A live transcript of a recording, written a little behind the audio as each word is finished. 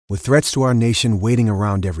With threats to our nation waiting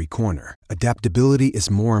around every corner, adaptability is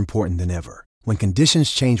more important than ever. When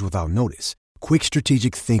conditions change without notice, quick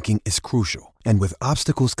strategic thinking is crucial. And with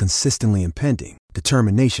obstacles consistently impending,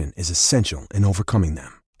 determination is essential in overcoming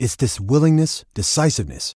them. It's this willingness,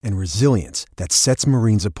 decisiveness, and resilience that sets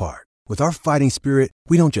Marines apart. With our fighting spirit,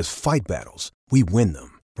 we don't just fight battles, we win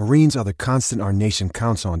them. Marines are the constant our nation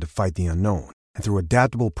counts on to fight the unknown. And through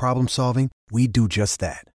adaptable problem solving, we do just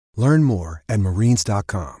that. Learn more at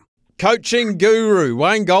marines.com. Coaching guru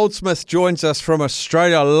Wayne Goldsmith joins us from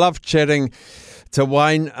Australia. I love chatting to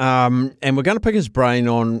Wayne, and we're going to pick his brain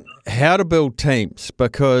on how to build teams,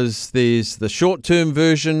 because there's the short-term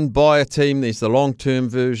version, buy a team, there's the long-term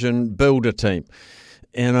version, build a team.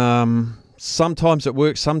 And sometimes it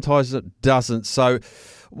works, sometimes it doesn't. So,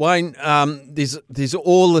 Wayne, there's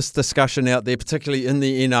all this discussion out there, particularly in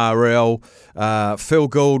the NRL. Phil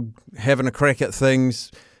Gould having a crack at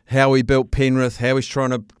things, how he built Penrith, how he's trying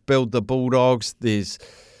to build the Bulldogs. There's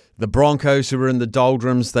the Broncos who are in the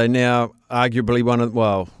doldrums. They're now arguably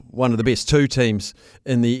one of the best two teams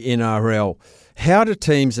in the NRL. How do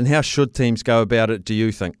teams and how should teams go about it, do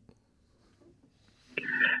you think?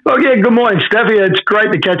 Well, yeah, good morning, Staffy. It's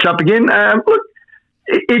great to catch up again. Look,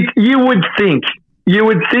 you would think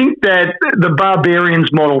that the Barbarians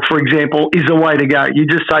model, for example, is the way to go. You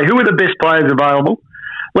just say, who are the best players available?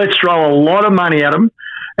 Let's throw a lot of money at them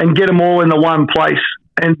and get them all in the one place,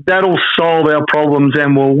 and that'll solve our problems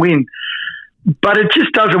and we'll win. But it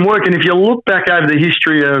just doesn't work. And if you look back over the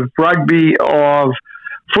history of rugby, of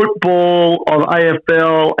football, of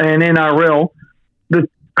AFL and NRL, the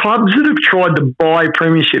clubs that have tried to buy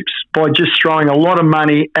premierships by just throwing a lot of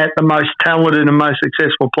money at the most talented and most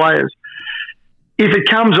successful players, if it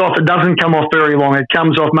comes off, it doesn't come off very long. It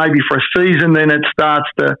comes off maybe for a season, then it starts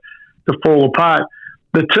to fall apart.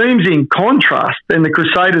 The teams in contrast, and the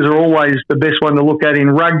Crusaders are always the best one to look at in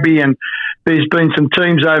rugby, and there's been some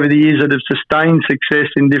teams over the years that have sustained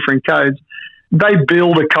success in different codes. They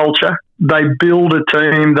build a culture, they build a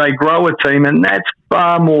team, they grow a team, and that's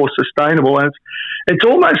far more sustainable. And it's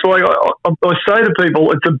almost like, I say to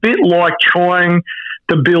people, it's a bit like trying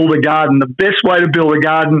to build a garden. The best way to build a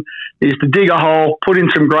garden is to dig a hole, put in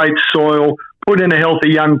some great soil, put in a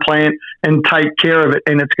healthy young plant and take care of it,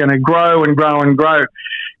 and it's going to grow and grow and grow.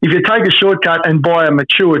 If you take a shortcut and buy a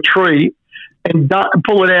mature tree and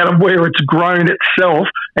pull it out of where it's grown itself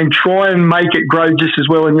and try and make it grow just as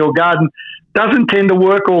well in your garden, doesn't tend to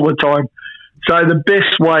work all the time. So the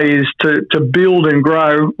best way is to build and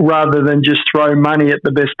grow rather than just throw money at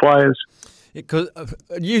the best players. Because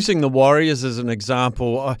using the Warriors as an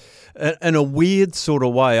example, in a weird sort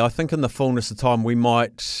of way, I think in the fullness of time we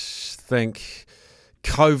might think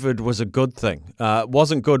COVID was a good thing. It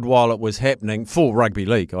wasn't good while it was happening, for rugby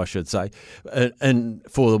league, I should say, and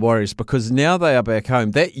for the Warriors, because now they are back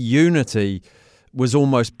home. That unity was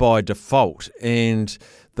almost by default, and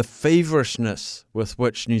the feverishness with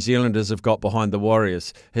which New Zealanders have got behind the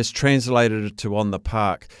Warriors has translated to on the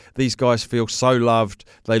park. These guys feel so loved.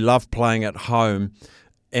 They love playing at home.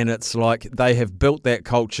 And it's like they have built that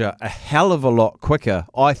culture a hell of a lot quicker,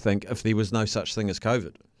 I think, if there was no such thing as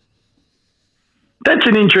COVID. That's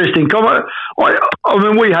an interesting comment. I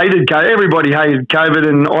mean, we hated COVID. Everybody hated COVID,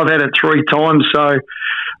 and I've had it 3 times, so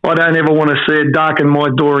I don't ever want to see it darken my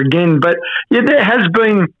door again. But, yeah, there has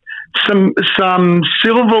been some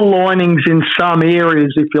silver linings in some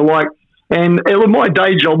areas, if you like. And in my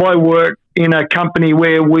day job, I work in a company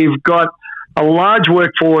where we've got a large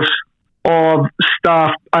workforce of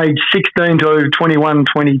staff aged 16 to 21,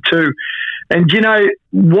 22. And, you know,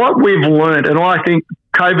 what we've learned, and I think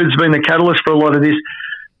COVID's been the catalyst for a lot of this,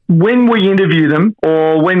 when we interview them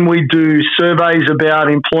or when we do surveys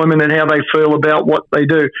about employment and how they feel about what they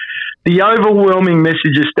do, the overwhelming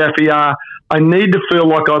messages, Staffy, are I need to feel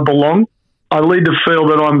like I belong. I need to feel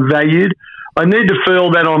that I'm valued. I need to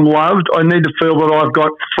feel that I'm loved. I need to feel that I've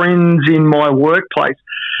got friends in my workplace.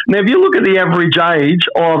 Now, if you look at the average age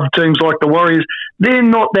of teams like the Warriors, they're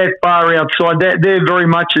not that far outside that. They're very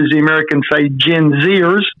much, as the Americans say, Gen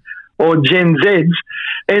Zers or Gen Zs,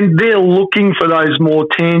 and they're looking for those more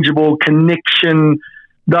tangible connection,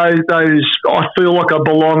 those I feel like I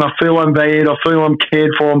belong, I feel I'm valued, I feel I'm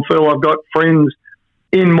cared for, I feel I've got friends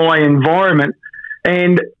in my environment.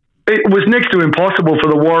 And it was next to impossible for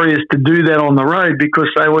the Warriors to do that on the road because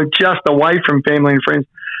they were just away from family and friends.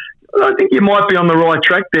 I think you might be on the right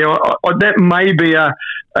track there. That may be a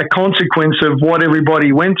consequence of what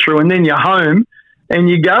everybody went through. And then you're home and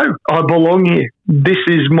you go, I belong here. This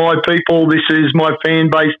is my people. This is my fan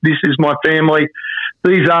base. This is my family.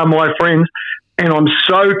 These are my friends. And I'm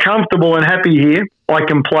so comfortable and happy here, I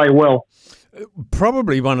can play well.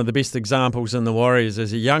 Probably one of the best examples in the Warriors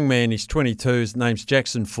as a young man. He's 22. His name's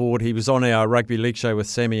Jackson Ford. He was on our Rugby League show with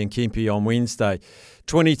Sammy and Kempe on Wednesday.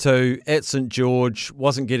 22, at St George,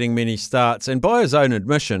 wasn't getting many starts. And by his own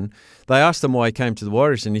admission, they asked him why he came to the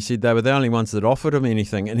Warriors, and he said they were the only ones that offered him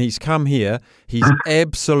anything. And he's come here. He's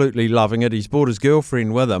absolutely loving it. He's brought his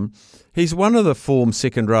girlfriend with him. He's one of the form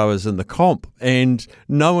second rowers in the comp, and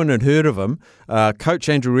no one had heard of him. Coach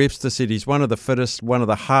Andrew Webster said he's one of the fittest, one of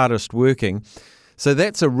the hardest working. So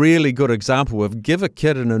that's a really good example of give a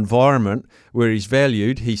kid an environment where he's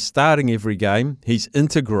valued, he's starting every game, he's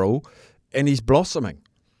integral, and he's blossoming.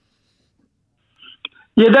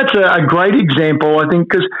 Yeah, that's a great example, I think,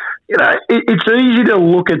 because it's easy to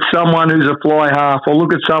look at someone who's a fly half or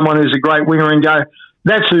look at someone who's a great winger and go,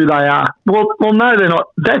 that's who they are. Well, no, they're not.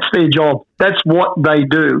 That's their job. That's what they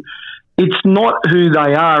do. It's not who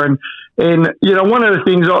they are. And one of the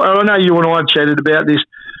things, I know you and I have chatted about this,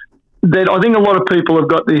 that I think a lot of people have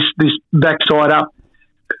got this backside up.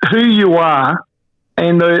 Who you are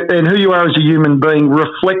and who you are as a human being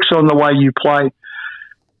reflects on the way you play.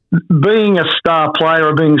 Being a star player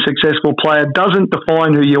or being a successful player doesn't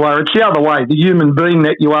define who you are. It's the other way. The human being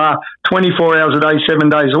that you are 24 hours a day, 7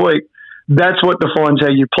 days a week, that's what defines how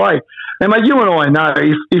you play. And mate, you and I know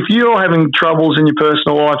if you're having troubles in your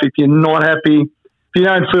personal life, if you're not happy, if you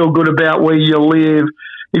don't feel good about where you live,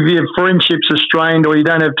 if your friendships are strained or you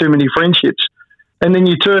don't have too many friendships, and then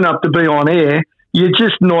you turn up to be on air, you're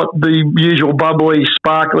just not the usual bubbly,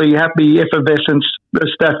 sparkly, happy, effervescent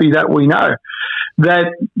Staffy that we know.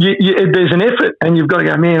 That there's an effort, and you've got to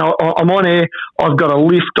go, man, I'm on air, I've got to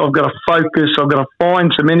lift, I've got to focus, I've got to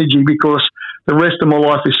find some energy because the rest of my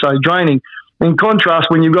life is so draining. In contrast,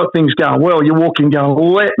 when you've got things going well, you're walking going,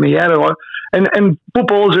 let me out of it. And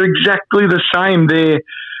footballers are exactly the same.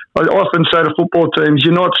 I often say to football teams,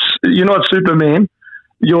 you're not Superman,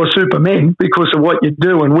 you're Supermen because of what you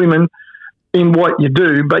do, and women in what you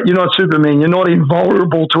do, but you're not Superman. You're not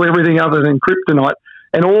invulnerable to everything other than kryptonite.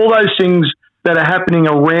 And all those things that are happening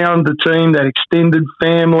around the team, that extended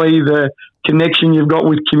family, the connection you've got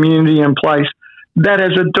with community and place, that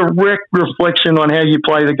has a direct reflection on how you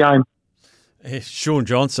play the game. Sean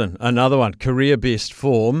Johnson, another one, career best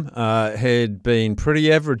form, had been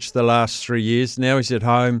pretty average the last 3 years. Now he's at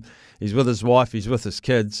home, he's with his wife, he's with his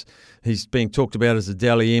kids. He's being talked about as a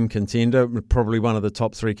Dally M contender, probably one of the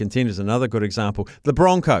top three contenders. Another good example, the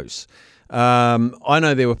Broncos. I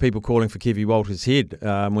know there were people calling for Kevy Walters' head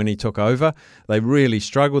when he took over. They really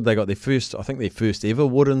struggled. They got their first ever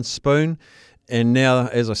wooden spoon. And now,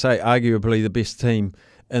 as I say, arguably the best team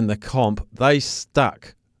in the comp. They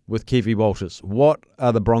stuck with Kevy Walters. What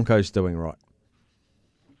are the Broncos doing right?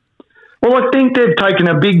 Well, I think they've taken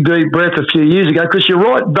a big, deep breath a few years ago because you're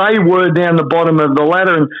right, they were down the bottom of the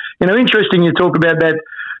ladder. And, interesting you talk about that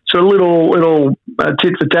sort of little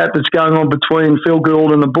tit-for-tat that's going on between Phil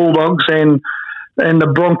Gould and the Bulldogs and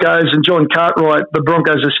the Broncos. And John Cartwright, the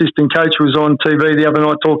Broncos assistant coach, was on TV the other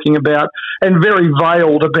night talking about, and very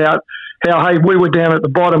veiled about, how, hey, we were down at the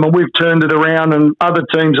bottom and we've turned it around and other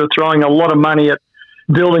teams are throwing a lot of money at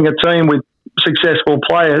building a team with successful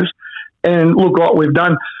players. And look what we've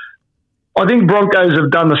done. I think Broncos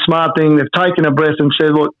have done the smart thing. They've taken a breath and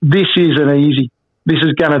said, look, this isn't easy. This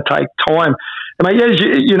is going to take time. I mean, as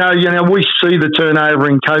you know, we see the turnover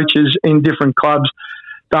in coaches in different clubs.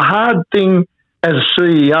 The hard thing as a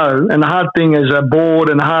CEO and the hard thing as a board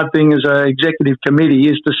and the hard thing as an executive committee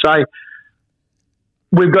is to say,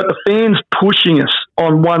 we've got the fans pushing us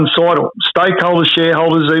on one side, or stakeholders,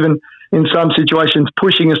 shareholders, even in some situations,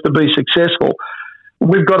 pushing us to be successful.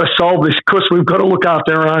 We've got to solve this because we've got to look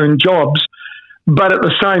after our own jobs. But at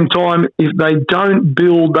the same time, if they don't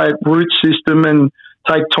build that root system and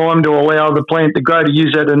take time to allow the plant to grow, to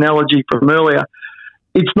use that analogy from earlier,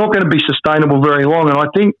 it's not going to be sustainable very long. And I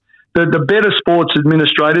think that the better sports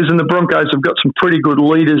administrators, and the Broncos have got some pretty good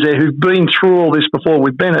leaders there who've been through all this before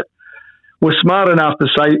with Bennett, were smart enough to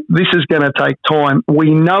say, this is going to take time. We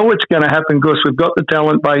know it's going to happen because we've got the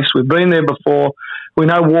talent base. We've been there before. We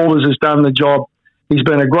know Walters has done the job. He's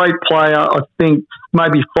been a great player. I think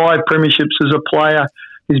maybe 5 premierships as a player.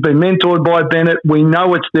 He's been mentored by Bennett. We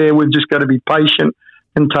know it's there. We've just got to be patient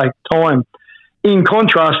and take time. In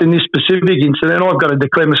contrast, in this specific incident, I've got to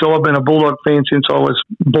declare myself, I've been a Bulldog fan since I was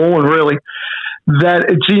born, really, that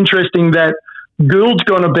it's interesting that Gould's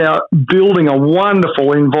gone about building a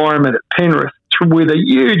wonderful environment at Penrith with a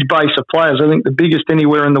huge base of players, I think the biggest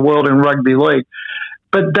anywhere in the world in rugby league.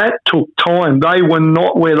 But that took time. They were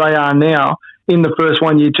not where they are now in the first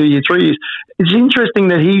 1 year, 2 year, 3 years. It's interesting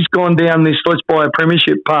that he's gone down this let's buy a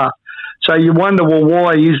premiership path. So you wonder, well,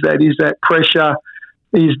 why is that? Is that pressure?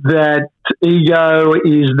 Is that ego?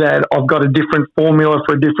 Is that I've got a different formula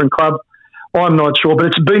for a different club? I'm not sure, but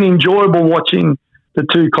it's been enjoyable watching the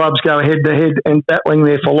two clubs go head-to-head and battling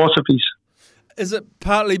their philosophies. Is it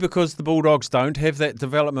partly because the Bulldogs don't have that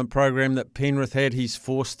development program that Penrith had, he's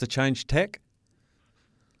forced to change tack?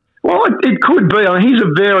 Well, it could be. I mean, he's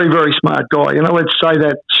a very, very smart guy. Let's say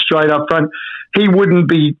that straight up front. He wouldn't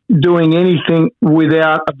be doing anything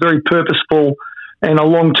without a very purposeful and a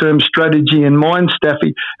long-term strategy in mind,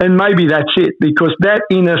 Staffy. And maybe that's it, because that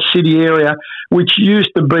inner city area, which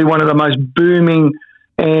used to be one of the most booming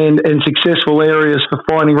and successful areas for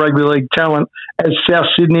finding rugby league talent, as South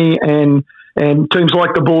Sydney and teams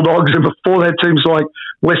like the Bulldogs, and before that teams like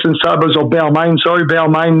Western Suburbs or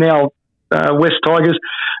Balmain, now West Tigers,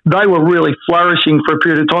 they were really flourishing for a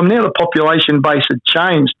period of time. Now the population base had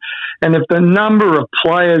changed. And if the number of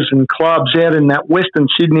players and clubs out in that Western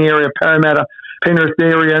Sydney area, Parramatta, Penrith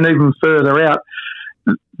area, and even further out,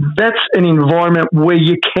 that's an environment where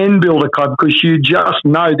you can build a club, because you just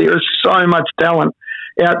know there is so much talent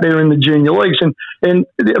out there in the junior leagues. And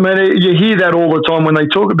I mean, you hear that all the time when they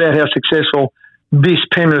talk about how successful this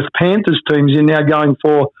Penrith Panthers team is now going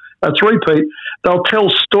for a three-peat. They'll tell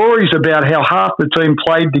stories about how half the team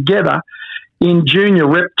played together in junior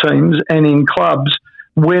rep teams and in clubs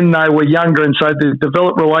when they were younger. And so they've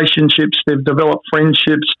developed relationships, they've developed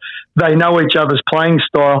friendships, they know each other's playing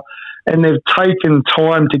style, and they've taken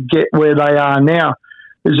time to get where they are now.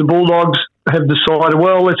 As the Bulldogs have decided,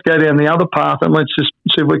 well, let's go down the other path and let's just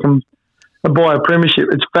see if we can buy a premiership.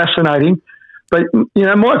 It's fascinating. But,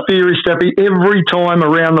 my fear is, Stappy, every time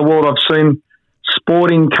around the world I've seen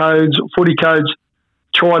sporting codes, footy codes,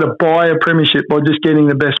 try to buy a premiership by just getting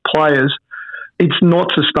the best players, it's not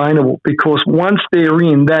sustainable, because once they're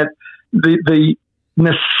in that, the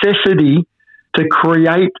necessity to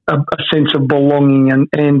create a sense of belonging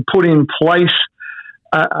and put in place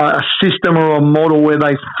a system or a model where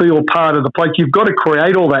they feel part of the place, you've got to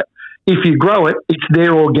create all that. If you grow it, it's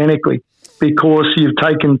there organically, because you've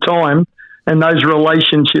taken time and those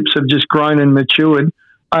relationships have just grown and matured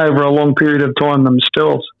over a long period of time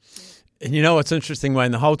themselves. And what's interesting,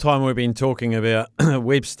 Wayne, the whole time we've been talking about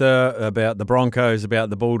Webster, about the Broncos, about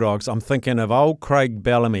the Bulldogs, I'm thinking of old Craig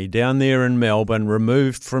Bellamy down there in Melbourne,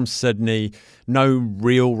 removed from Sydney, no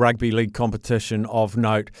real rugby league competition of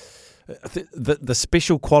note. The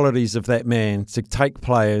special qualities of that man to take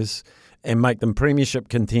players and make them premiership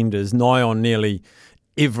contenders nigh on nearly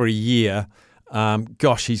every year,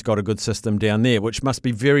 he's got a good system down there, which must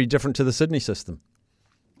be very different to the Sydney system.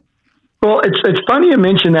 Well, it's funny you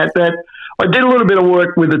mention that I did a little bit of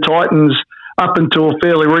work with the Titans up until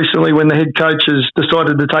fairly recently when the head coaches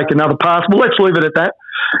decided to take another path. Well, let's leave it at that.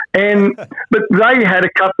 But they had a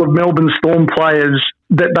couple of Melbourne Storm players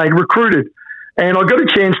that they recruited. And I got a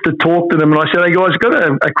chance to talk to them, and I said, hey, guys, I've got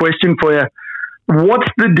a question for you. What's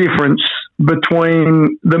the difference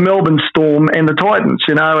between the Melbourne Storm and the Titans,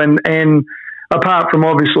 and apart from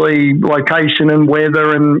obviously location and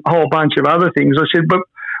weather and a whole bunch of other things? I said, but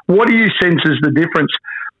what do you sense is the difference?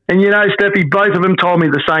 And, Steffi, both of them told me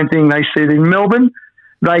the same thing. They said in Melbourne,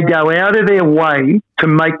 they go out of their way to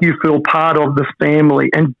make you feel part of the family.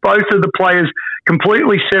 And both of the players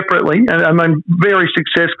completely separately, and I mean, very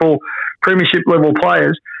successful premiership level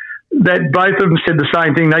players, that both of them said the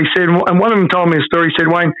same thing. They said, and one of them told me a story, he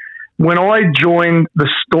said, Wayne, when I joined the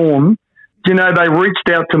Storm, they reached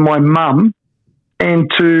out to my mum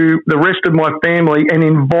and to the rest of my family and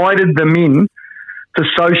invited them in to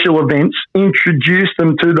social events, introduced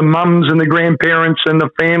them to the mums and the grandparents and the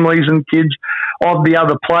families and kids of the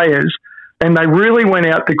other players. And they really went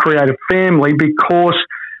out to create a family, because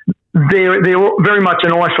they're very much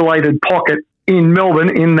an isolated pocket in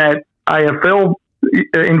Melbourne in that AFL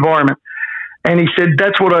environment. And he said,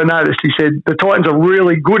 that's what I noticed. He said, the Titans are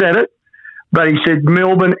really good at it, but he said,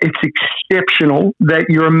 Melbourne, it's exceptional that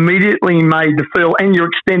you're immediately made to feel, and your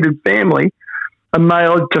extended family are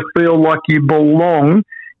made to feel like you belong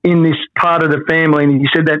in this part of the family. And he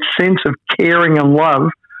said that sense of caring and love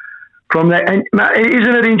from that. And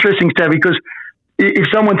isn't it interesting, Stav? Because if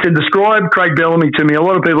someone said, describe Craig Bellamy to me, a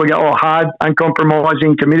lot of people go, hard,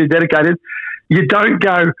 uncompromising, committed, dedicated. You don't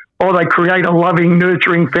go, they create a loving,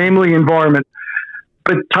 nurturing family environment.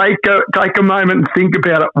 But take a moment and think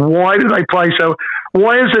about it. Why do they play so?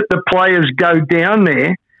 Why is it the players go down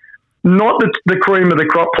there? Not the cream of the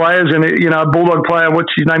crop players, and a Bulldog player,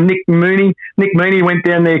 what's his name, Nick Mooney. Nick Mooney went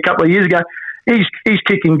down there a couple of years ago. He's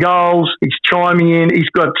kicking goals. He's chiming in. He's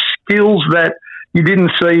got skills that you didn't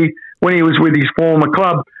see when he was with his former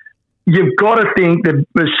club. You've got to think that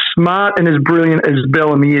as smart and as brilliant as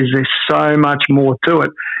Bellamy is, there's so much more to it.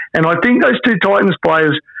 And I think those two Titans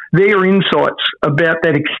players their insights about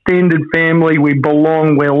that extended family. We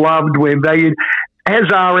belong, we're loved, we're valued, as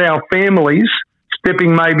are our families,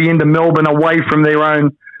 stepping maybe into Melbourne away from their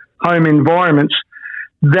own home environments.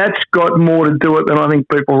 That's got more to do it than I think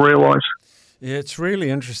people realise. Yeah, it's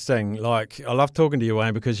really interesting. Like, I love talking to you,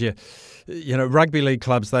 Wayne, because you know, rugby league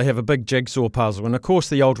clubs, they have a big jigsaw puzzle. And, of course,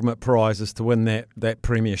 the ultimate prize is to win that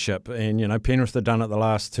premiership. And, you know, Penrith have done it the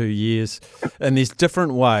last 2 years. And there's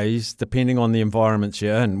different ways, depending on the environments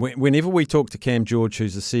you're in. Whenever we talk to Cam George,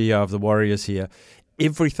 who's the CEO of the Warriors here,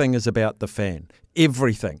 everything is about the fan.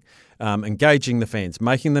 Everything. Engaging the fans,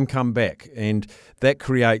 making them come back. And that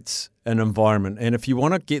creates an environment. And if you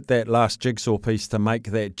want to get that last jigsaw piece to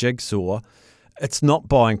make that jigsaw, it's not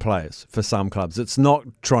buying players for some clubs. It's not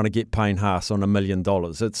trying to get Payne Haas on $1 million.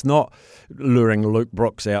 It's not luring Luke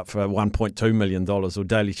Brooks out for $1.2 million or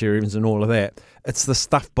Daly Cherry Evans and all of that. It's the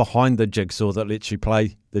stuff behind the jigsaw that lets you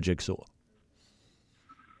play the jigsaw.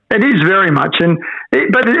 It is very much,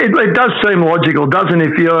 but it does seem logical, doesn't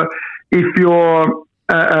it? If you're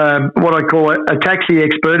what I call a taxi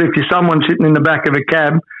expert, if you're someone sitting in the back of a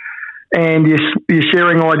cab and you're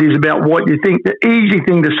sharing ideas about what you think, the easy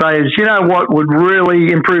thing to say is, you know what would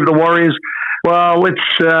really improve the Warriors? Well, let's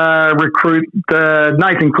recruit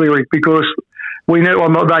Nathan Cleary, because we know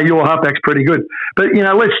your halfback's pretty good. But, you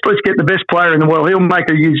know, let's get the best player in the world. He'll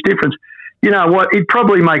make a huge difference. You know what? It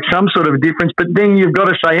probably makes some sort of a difference, but then you've got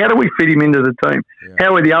to say, how do we fit him into the team? Yeah.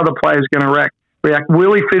 How are the other players going to react?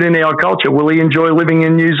 Will he fit in our culture? Will he enjoy living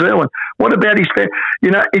in New Zealand? What about his family?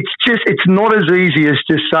 You know, it's not as easy as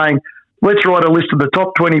just saying, let's write a list of the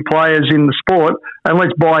top 20 players in the sport and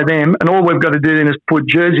let's buy them. And all we've got to do then is put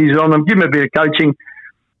jerseys on them, give them a bit of coaching,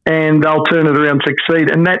 and they'll turn it around and succeed.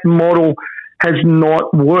 And that model has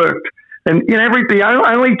not worked. And, you know, the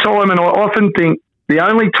only time, and I often think the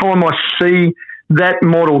only time I see that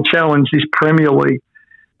model challenged is Premier League.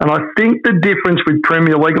 And I think the difference with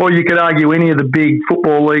Premier League, or you could argue any of the big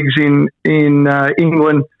football leagues in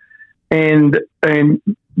England and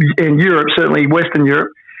Europe, certainly Western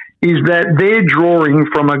Europe, is that they're drawing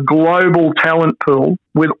from a global talent pool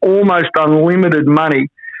with almost unlimited money.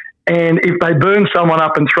 And if they burn someone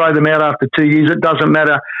up and throw them out after 2 years, it doesn't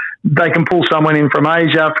matter. They can pull someone in from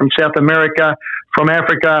Asia, from South America, from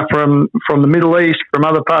Africa, from the Middle East, from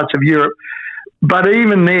other parts of Europe. But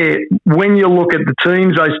even there, when you look at the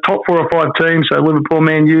teams, those top 4 or 5 teams, so Liverpool,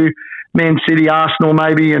 Man U, Man City, Arsenal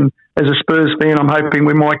maybe, and as a Spurs fan, I'm hoping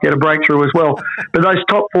we might get a breakthrough as well. But those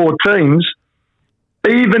top 4 teams,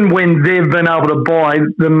 even when they've been able to buy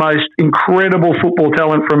the most incredible football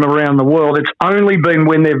talent from around the world, it's only been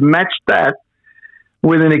when they've matched that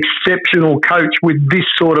with an exceptional coach with this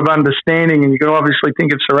sort of understanding, and you can obviously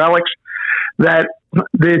think of Sir Alex, that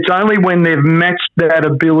it's only when they've matched that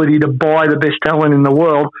ability to buy the best talent in the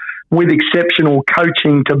world with exceptional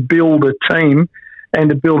coaching to build a team and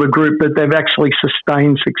to build a group that they've actually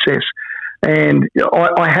sustained success. And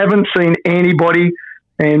I haven't seen anybody,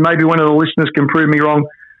 and maybe one of the listeners can prove me wrong,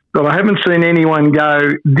 but I haven't seen anyone go,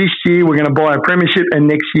 this year we're going to buy a premiership and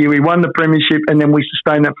next year we won the premiership and then we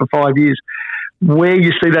sustain that for 5 years. Where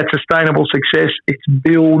you see that sustainable success, it's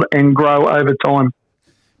build and grow over time.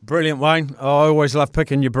 Brilliant, Wayne. I always love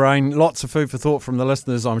picking your brain. Lots of food for thought from the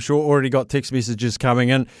listeners, I'm sure. Already got text messages coming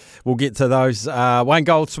in. We'll get to those. Wayne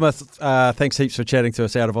Goldsmith, thanks heaps for chatting to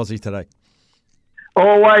us out of Aussie today.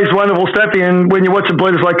 Always wonderful, Staffy. And when you watch the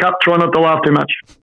Bledisloe Cup, try not to laugh too much.